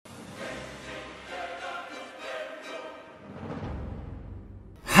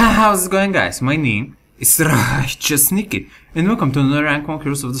How's it going, guys? My name is RighteousNicky and welcome to another rank 1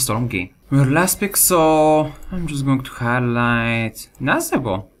 Heroes of the Storm game. We're last pick, so I'm just going to highlight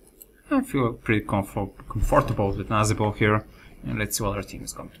Nazeebo. I feel pretty comfortable with Nazeebo here, and let's see what our team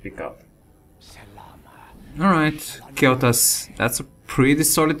is going to pick out. Alright, Keltas, that's a pretty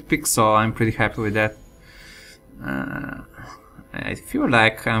solid pick, so I'm pretty happy with that. I feel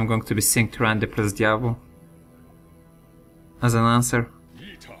like I'm going to be seeing Tyrande plus Diablo as an answer.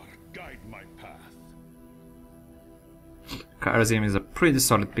 Karazim is a pretty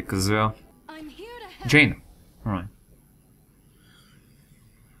solid pick as well. Jaina, alright.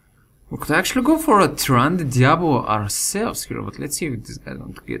 We could actually go for a Tyrande Diablo ourselves here, but let's see if this guy's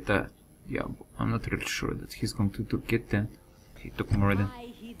going to get a Diablo. I'm not really sure that he's going to get that. He took more than.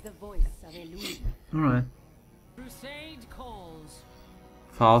 Alright.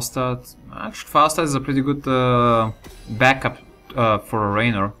 Falstad. Actually, Falstad is a pretty good backup for a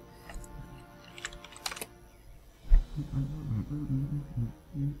Raynor.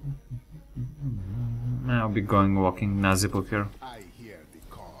 I'll be going walking Nazeebo here.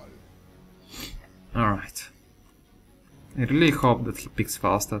 Alright. I really hope that he picks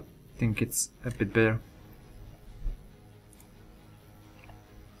Falstad. I think it's a bit better.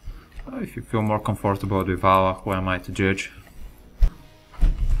 If you feel more comfortable with Vala, who am I to judge?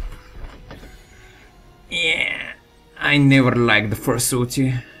 Yeah, I never liked the first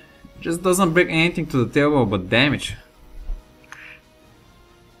ulti. Just doesn't bring anything to the table but damage.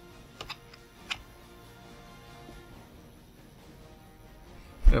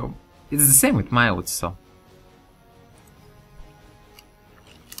 Well, it's the same with my ulti, so.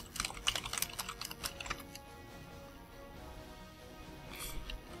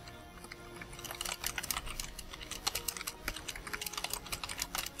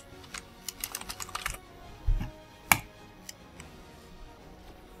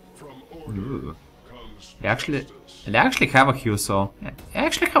 Ooh. They actually have a heal, so yeah, they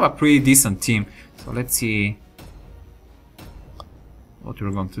actually have a pretty decent team. So let's see what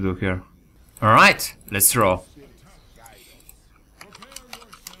we're going to do here. Alright, let's roll.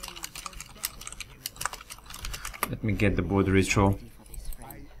 Let me get the board ritual.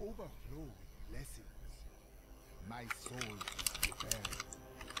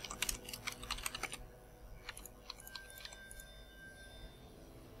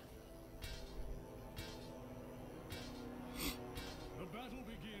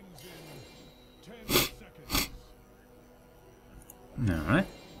 Alright.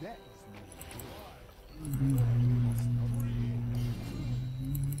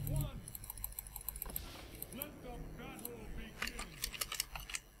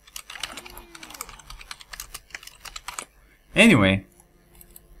 Anyway.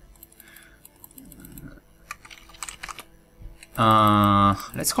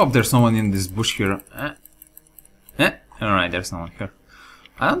 Let's hope there's no one in this bush here. Alright, there's no one here.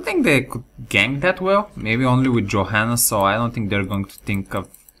 I don't think they could gank that well, maybe only with Johanna, so I don't think they're going to think of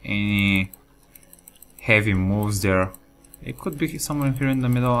any heavy moves there. It could be somewhere here in the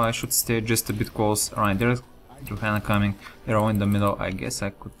middle, I should stay just a bit close. Alright, there's Johanna coming, they're all in the middle. I guess I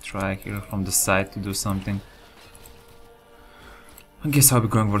could try here from the side to do something. I guess I'll be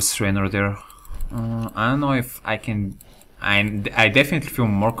going versus Raynor there. I don't know if I can... I definitely feel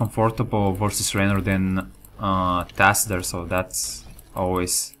more comfortable versus Raynor than Tassadar, so that's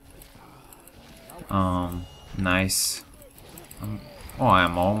always nice. Oh,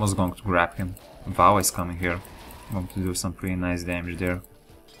 I'm almost going to grab him. Val is coming here. I'm going to do some pretty nice damage there.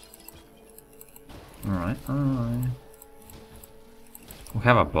 Alright, alright. We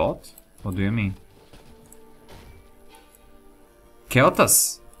have a bot? What do you mean?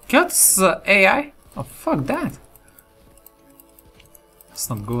 Keltas? Keltas AI? Oh, fuck that. That's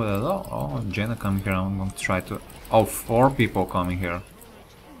not good at all. Oh, Jaina coming here. I'm going to try to... Oh, 4 people coming here.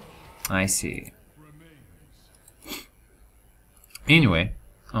 I see. Anyway,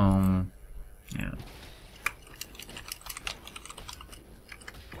 yeah.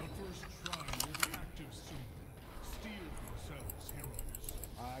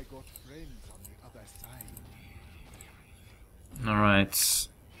 Alright.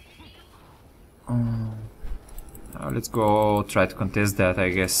 Let's go try to contest that, I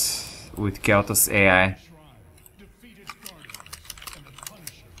guess, with Keltas AI.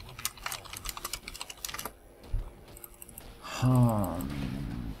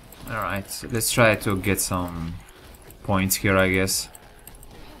 Alright, so let's try to get some points here, I guess.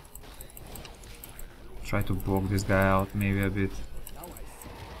 Try to block this guy out maybe a bit.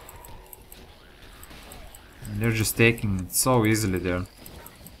 And they're just taking it so easily there.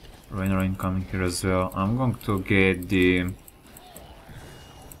 Raynor incoming here as well. I'm going to get the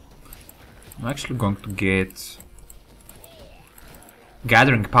I'm actually going to get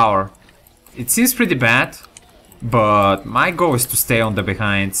gathering power. It seems pretty bad, but my goal is to stay on the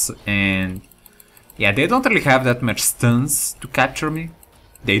behinds, and yeah, they don't really have that much stuns to capture me.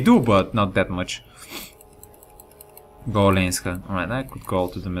 They do, but not that much. Go Lenska. Alright, I could go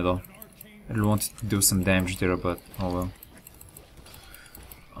to the middle. I really wanted to do some damage there, but oh well.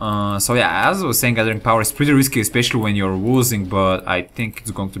 So yeah, as I was saying, gathering power is pretty risky, especially when you're losing, but I think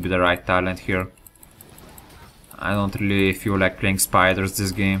it's going to be the right talent here. I don't really feel like playing spiders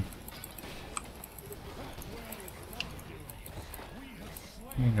this game.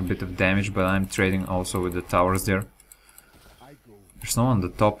 Doing a bit of damage, but I'm trading also with the towers there. There's no one on the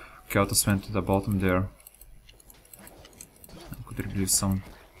top. Kyotos went to the bottom there. I could really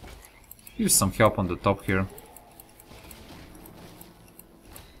use some help on the top here.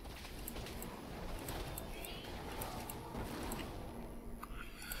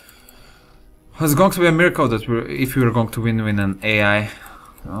 It's going to be a miracle that if we were going to win an AI.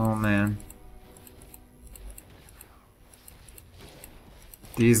 Oh man.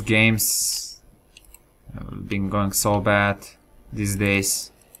 These games have been going so bad these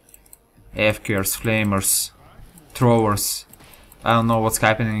days. AFKers, flamers, throwers. I don't know what's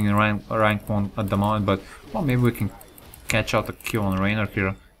happening in rank 1 at the moment, but well, maybe we can catch out a kill on Raynor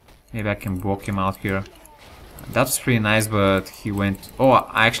here. Maybe I can block him out here. That was pretty nice, but he went... Oh,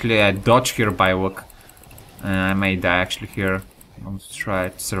 actually I dodged here by luck. I may die actually here. I'm going to try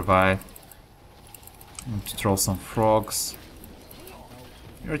to survive. I'm going to throw some frogs.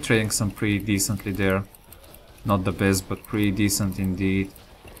 You're trading some pretty decently there. Not the best, but pretty decent indeed.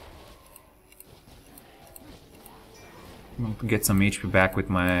 I'm going to get some HP back with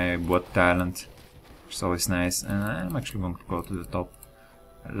my bot talent, which is always nice. And I'm actually going to go to the top.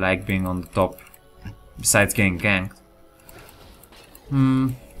 I like being on the top, besides getting ganked.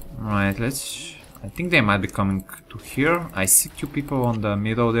 Right, let's... I think they might be coming to here. I see 2 people on the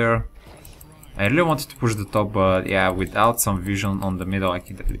middle there. I really wanted to push the top, but yeah, without some vision on the middle I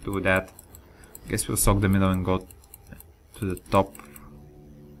can't really do that. Guess we'll soak the middle and go to the top.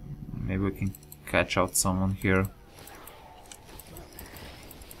 Maybe we can catch out someone here.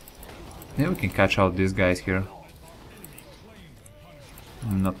 Maybe we can catch out these guys here.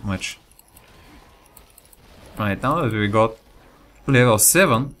 Not much. Right, now that we got level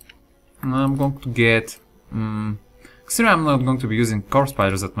 7, I'm going to get... Considering I'm not going to be using corpse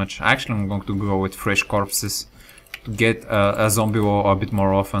spiders that much, actually I'm going to go with fresh corpses to get a zombie wall a bit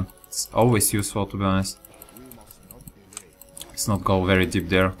more often. It's always useful, to be honest. Let's not go very deep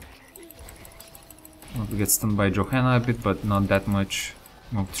there. I'm going to get stunned by Johanna a bit, but not that much.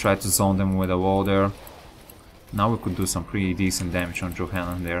 I'm going to try to zone them with a wall there. Now we could do some pretty decent damage on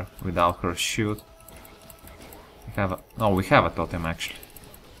Johanna there without her shield. We have a... No, we have a totem actually.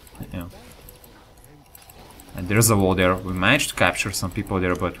 Yeah. And there's a wall there. We managed to capture some people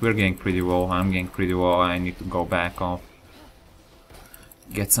there, but we're getting pretty low. I'm getting pretty low. I need to go back off.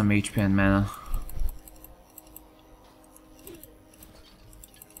 Get some HP and mana.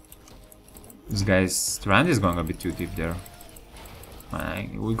 This guy's... Randy is going a bit too deep there.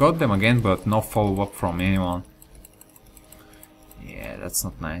 We got them again, but no follow-up from anyone. Yeah, that's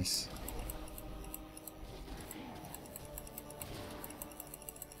not nice.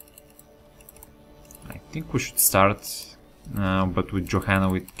 I think we should start now, but with Johanna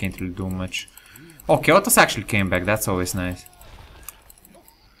we can't really do much. Oh, Kyotos actually came back, that's always nice.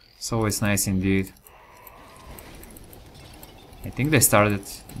 It's always nice indeed. I think they started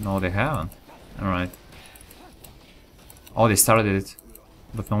it. No, they haven't. Alright. Oh, they started it,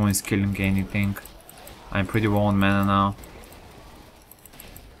 but no one is killing anything. I'm pretty low on mana now.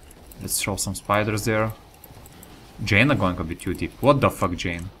 Let's throw some spiders there. Jaina going a bit too deep. What the fuck,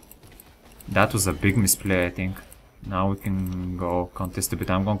 Jane? That was a big misplay, I think. Now we can go contest a bit.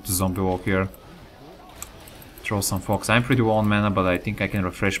 I'm going to zombie walk here. Throw some fox. I'm pretty low on mana, but I think I can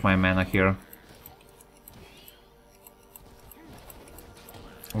refresh my mana here.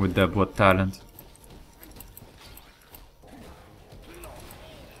 With the blood talent.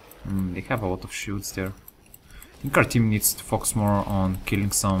 They have a lot of shields there. I think our team needs to focus more on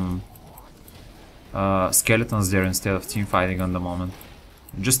killing some skeletons there instead of team fighting on the moment.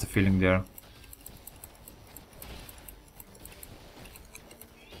 Just a feeling there.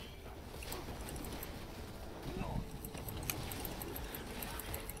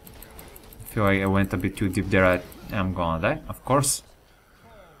 I feel like I went a bit too deep there. I am gonna die, of course.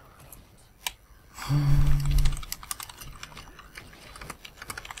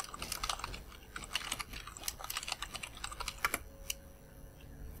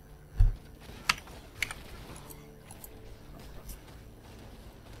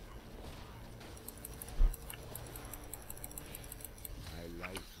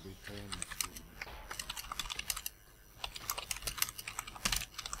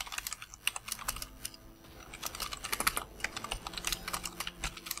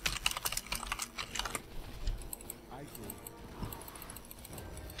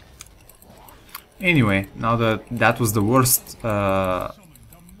 Anyway, now that that was the worst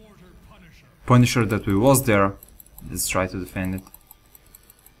Punisher that we was there, let's try to defend it.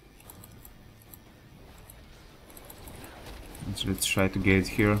 Let's try to get it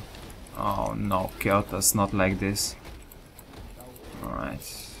here. Oh no, Keltas, not like this.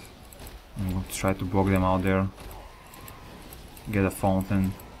 Alright. I'm going to try to block them out there. Get a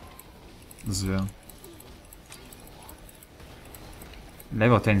fountain as well.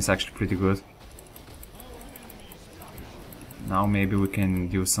 Level 10 is actually pretty good. Now maybe we can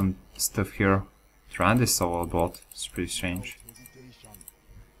do some stuff here. Try this solo bot, it's pretty strange.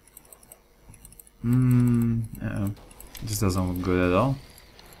 This doesn't look good at all.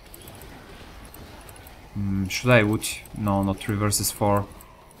 Should I ult? No, not 3 versus 4.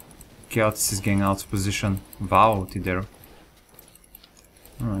 Chaos is getting out of position. Wow, ulti there.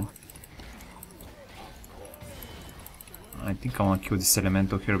 Alright. I think I wanna kill this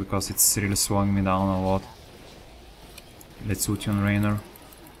elemental here because it's really slowing me down a lot. Let's ulti on Rainer.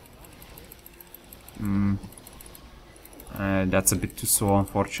 That's a bit too slow,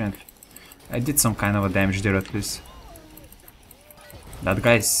 unfortunately. I did some kind of a damage there at least. That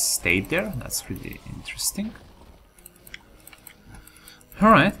guy stayed there? That's really interesting.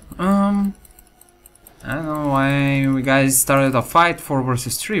 Alright, I don't know why you guys started a fight 4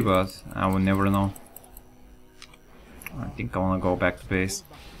 versus 3, but I will never know. I think I wanna go back to base.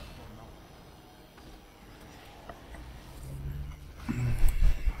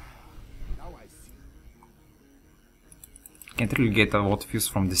 Can't really get a lot of use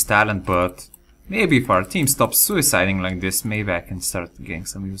from this talent, but maybe if our team stops suiciding like this, maybe I can start getting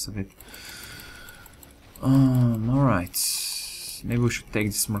some use of it. Alright. Maybe we should take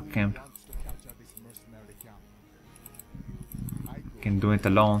this merc camp. Can do it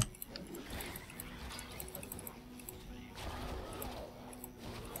alone.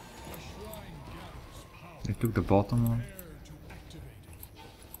 They took the bottom one.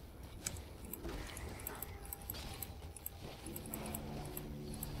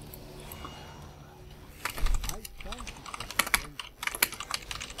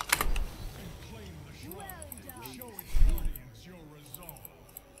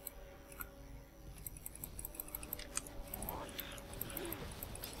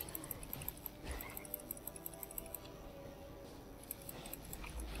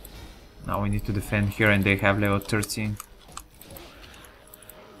 Now we need to defend here and they have level 13.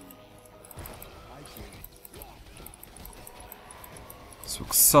 This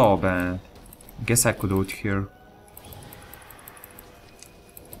looks so bad. Guess I could ult here.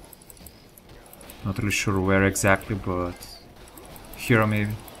 Not really sure where exactly, but here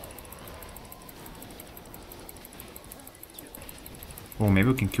maybe. Oh, maybe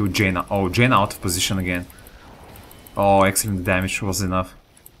we can kill Jaina. Oh, Jaina out of position again. Oh, excellent damage was enough.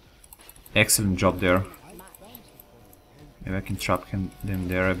 Excellent job there. Maybe I can trap them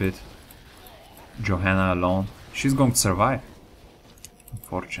there a bit. Johanna alone. She's going to survive.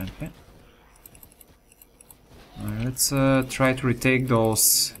 Unfortunately. Let's try to retake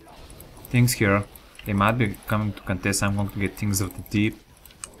those things here. They might be coming to contest. I'm going to get things of the deep.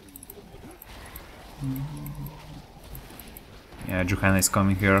 Yeah, Johanna is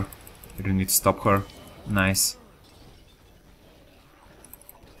coming here. We really need to stop her. Nice.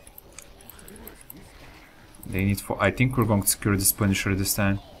 They need for. I think we're going to secure this Punisher this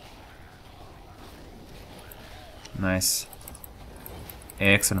time. Nice.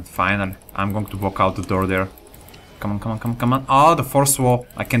 Excellent, finally. I'm going to block out the door there. Come on, come on, come on, come on. Oh, the force wall.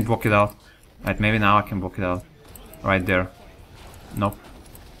 I can't block it out. Right, maybe now I can block it out. Right there. Nope.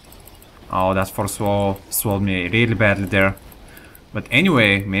 Oh, that force wall swallowed me really badly there. But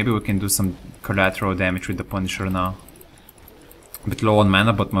anyway, maybe we can do some collateral damage with the Punisher now. A bit low on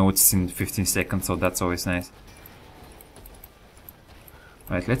mana, but my ult is in 15 seconds, so that's always nice.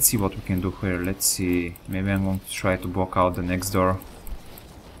 Right, let's see what we can do here. Let's see. Maybe I'm going to try to block out the next door.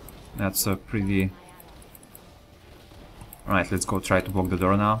 That's a pretty... Right, let's go try to block the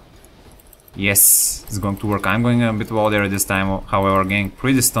door now. Yes, it's going to work. I'm going a bit low there this time, however, getting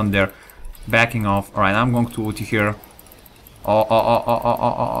pretty stunned there. Backing off. Alright, I'm going to ulti here.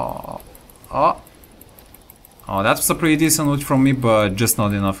 Oh, that was a pretty decent ult from me, but just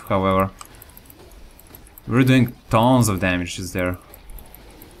not enough, however. We're doing tons of damages there.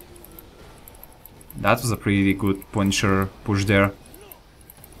 That was a pretty good Punisher push there.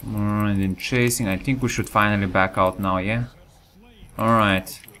 And then chasing, I think we should finally back out now, yeah?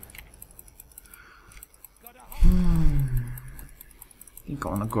 Alright. I think I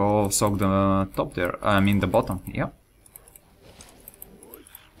wanna go soak the top there, I mean the bottom, yep.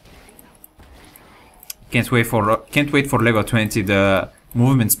 Can't wait for level 20 the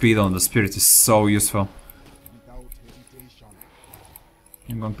movement speed on the spirit is so useful.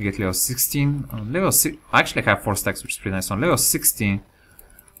 I'm going to get level 16. On level 6, actually I have 4 stacks, which is pretty nice. On level 16,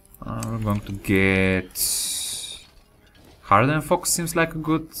 we're going to get Hardened Fox. Seems like a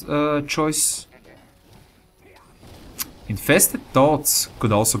good choice. Infested Thoughts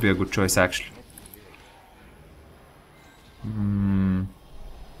could also be a good choice, actually.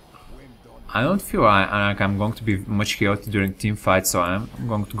 I don't feel like I'm going to be much healthy during team fights, so I'm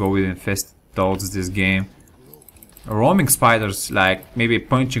going to go with Infested Thoughts this game. Roaming spiders, like maybe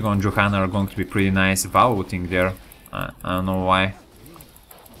punching on Johanna, are going to be pretty nice. Valuing there, I don't know why.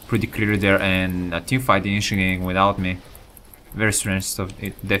 Pretty clear there, and a team fight initiating without me. Very strange stuff,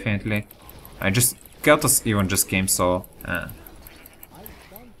 definitely. Keltos even just came, so...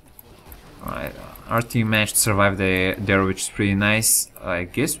 Alright, our team managed to survive there, which is pretty nice. I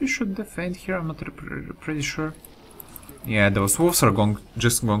guess we should defend here, I'm not pretty sure. Yeah, those wolves are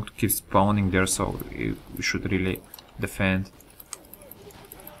just going to keep spawning there, so we should really defend.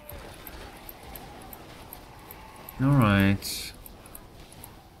 Alright.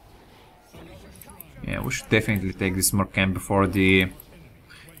 Yeah, we should definitely take this more camp before the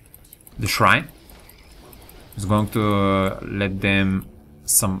shrine. It's going to let them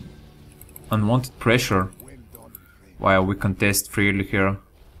some unwanted pressure while we contest freely here.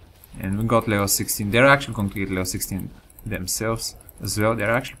 And we got level 16. They're actually going to get level 16 themselves as well.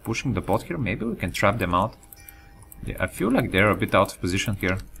 They're actually pushing the bot here. Maybe we can trap them out. Yeah, I feel like they're a bit out of position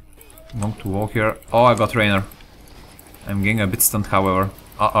here. I'm going to walk here. Oh, I got Rainer. I'm getting a bit stunned, however.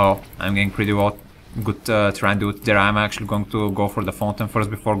 Uh-oh, I'm getting pretty good try and do it there. I'm actually going to go for the fountain first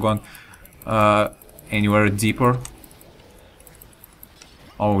before going anywhere deeper.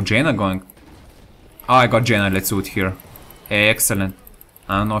 Oh, Jaina going. Oh, I got Jaina. Let's ult here. Excellent.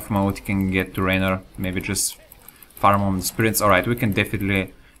 I don't know if my ult can get to Rainer. Maybe just farm on the spirits. Alright, we can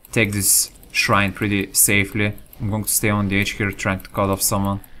definitely take this shrine pretty safely. I'm going to stay on the edge here, trying to cut off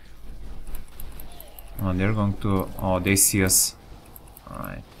someone. Oh, they're going to... Oh, they see us.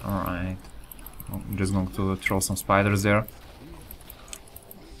 Alright, alright. I'm just going to throw some spiders there.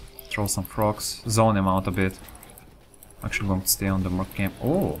 Throw some frogs. Zone them out a bit. Actually going to stay on the merc camp.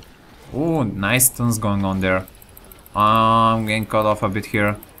 Oh! Oh, nice stuns going on there. I'm getting cut off a bit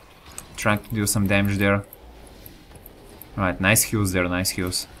here. Trying to do some damage there. Alright, nice heals there, nice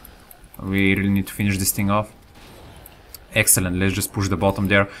heals. We really need to finish this thing off. Excellent, let's just push the bottom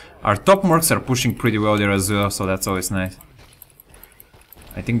there. Our top mercs are pushing pretty well there as well, so that's always nice.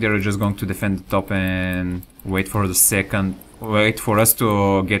 I think they're just going to defend the top and wait for the second... Wait for us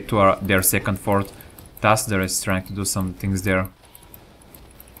to get to their second fort. Tasder is trying to do some things there.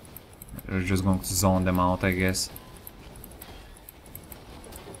 We're just going to zone them out, I guess.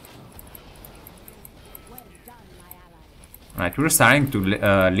 Right, we're starting to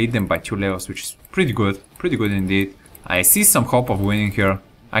lead them by 2 levels, which is pretty good indeed. I see some hope of winning here.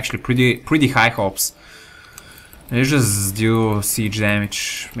 Actually, pretty high hopes. Let's just do siege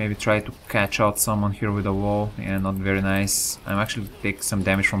damage. Maybe try to catch out someone here with a wall. Yeah, not very nice. I'm actually taking some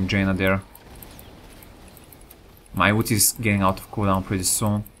damage from Jaina there. My ult is getting out of cooldown pretty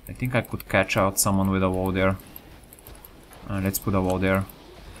soon. I think I could catch out someone with a wall there. Let's put a wall there.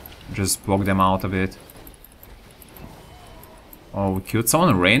 Just block them out a bit. Oh, we killed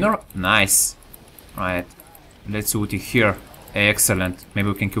someone. Raynor? Nice. Right. Let's ulti here. Excellent. Maybe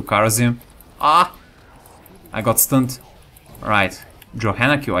we can kill Karazim. Ah! I got stunned. Right.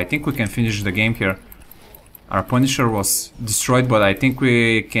 Johanna kill. I think we can finish the game here. Our Punisher was destroyed, but I think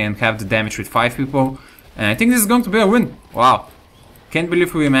we can have the damage with 5 people. And I think this is going to be a win. Wow. Can't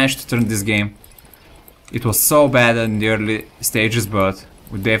believe we managed to turn this game. It was so bad in the early stages, but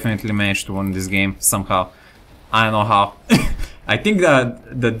we definitely managed to win this game somehow. I don't know how. I think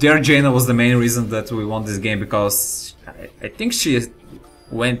that their Jaina was the main reason that we won this game, because I think she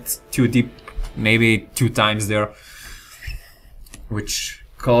went too deep, maybe 2 times there, which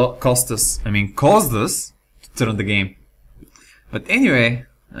caused us to turn the game. But anyway,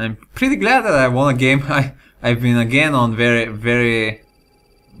 I'm pretty glad that I won a game. I've been again on very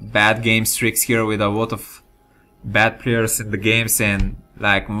bad game streaks here with a lot of bad players in the games, and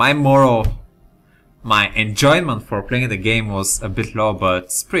like my enjoyment for playing the game was a bit low, but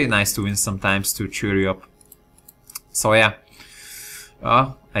it's pretty nice to win sometimes to cheer you up. So yeah,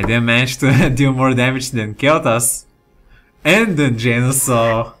 I didn't manage to deal more damage than Keltas and then Jaina,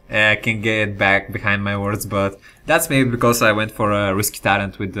 so I can get back behind my words, but that's maybe because I went for a risky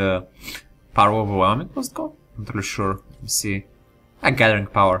talent with the power overwhelming. Was it called? I'm not really sure. Let me see. Gathering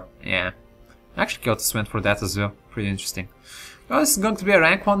power. Yeah. Actually, Keltas went for that as well. Pretty interesting. Well, this is going to be a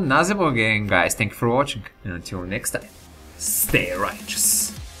rank 1 Nazeebo game, guys. Thank you for watching, and until next time. Stay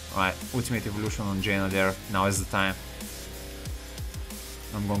righteous. Alright, ultimate evolution on Jaina there. Now is the time.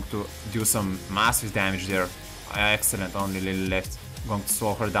 I'm going to do some massive damage there. Excellent, only Lily left. I'm going to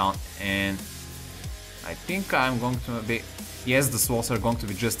slow her down, and I think I'm going to be... Yes, the slows are going to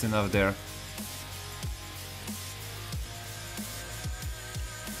be just enough there.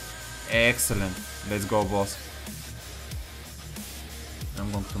 Excellent. Let's go, boss.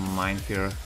 I'm going to mine here.